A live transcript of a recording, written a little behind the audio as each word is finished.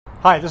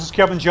Hi, this is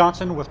Kevin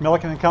Johnson with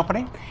Milliken &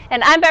 Company.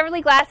 And I'm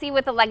Beverly Glassey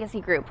with the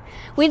Legacy Group.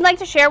 We'd like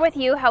to share with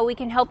you how we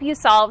can help you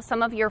solve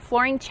some of your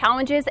flooring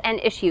challenges and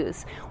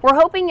issues. We're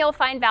hoping you'll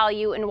find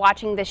value in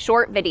watching this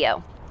short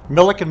video.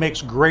 Milliken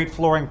makes great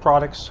flooring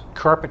products,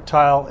 carpet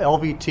tile,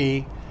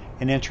 LVT,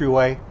 and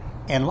entryway.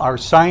 And our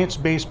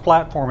science-based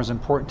platform is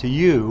important to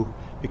you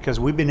because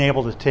we've been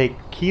able to take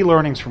key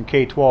learnings from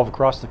K-12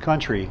 across the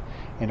country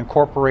and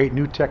incorporate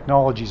new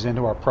technologies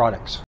into our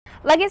products.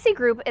 Legacy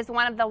Group is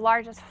one of the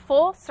largest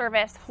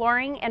full-service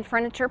flooring and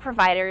furniture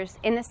providers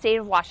in the state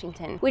of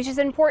Washington, which is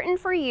important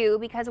for you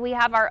because we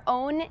have our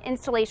own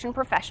installation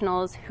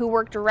professionals who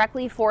work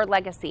directly for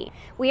Legacy.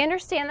 We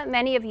understand that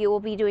many of you will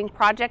be doing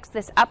projects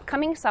this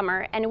upcoming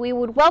summer, and we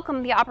would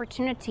welcome the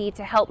opportunity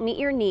to help meet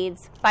your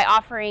needs by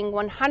offering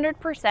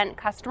 100%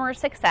 customer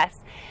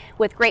success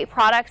with great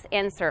products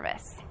and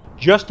service.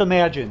 Just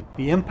imagine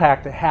the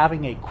impact of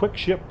having a quick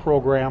ship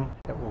program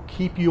that will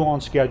keep you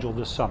on schedule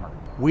this summer.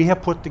 We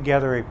have put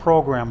together a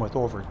program with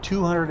over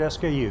 200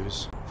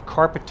 SKUs of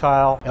carpet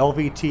tile,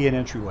 LVT, and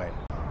entryway.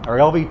 Our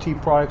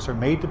LVT products are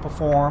made to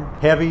perform,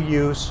 heavy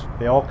use.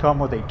 They all come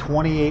with a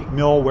 28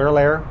 mil wear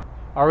layer.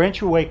 Our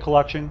entryway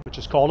collection, which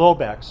is called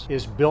Obex,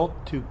 is built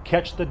to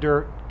catch the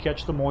dirt,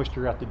 catch the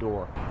moisture at the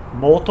door.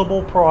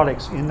 Multiple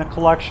products in the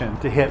collection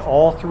to hit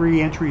all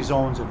 3 entry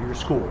zones of your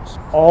schools.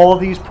 All of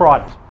these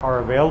products are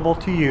available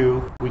to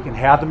you. We can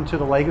have them to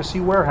the Legacy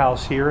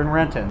warehouse here in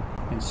Renton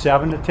in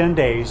 7 to 10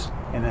 days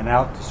and then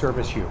out to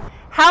service you.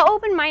 How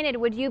open-minded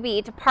would you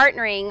be to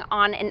partnering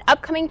on an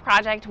upcoming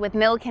project with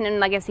Milliken and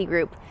Legacy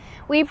Group?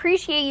 We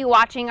appreciate you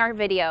watching our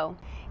video.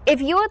 If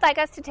you would like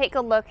us to take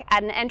a look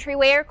at an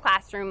entryway or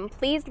classroom,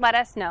 please let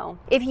us know.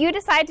 If you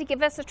decide to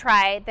give us a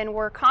try, then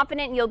we're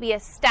confident you'll be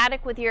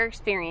ecstatic with your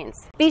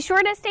experience. Be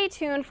sure to stay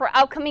tuned for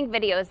upcoming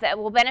videos that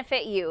will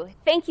benefit you.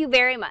 Thank you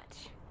very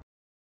much.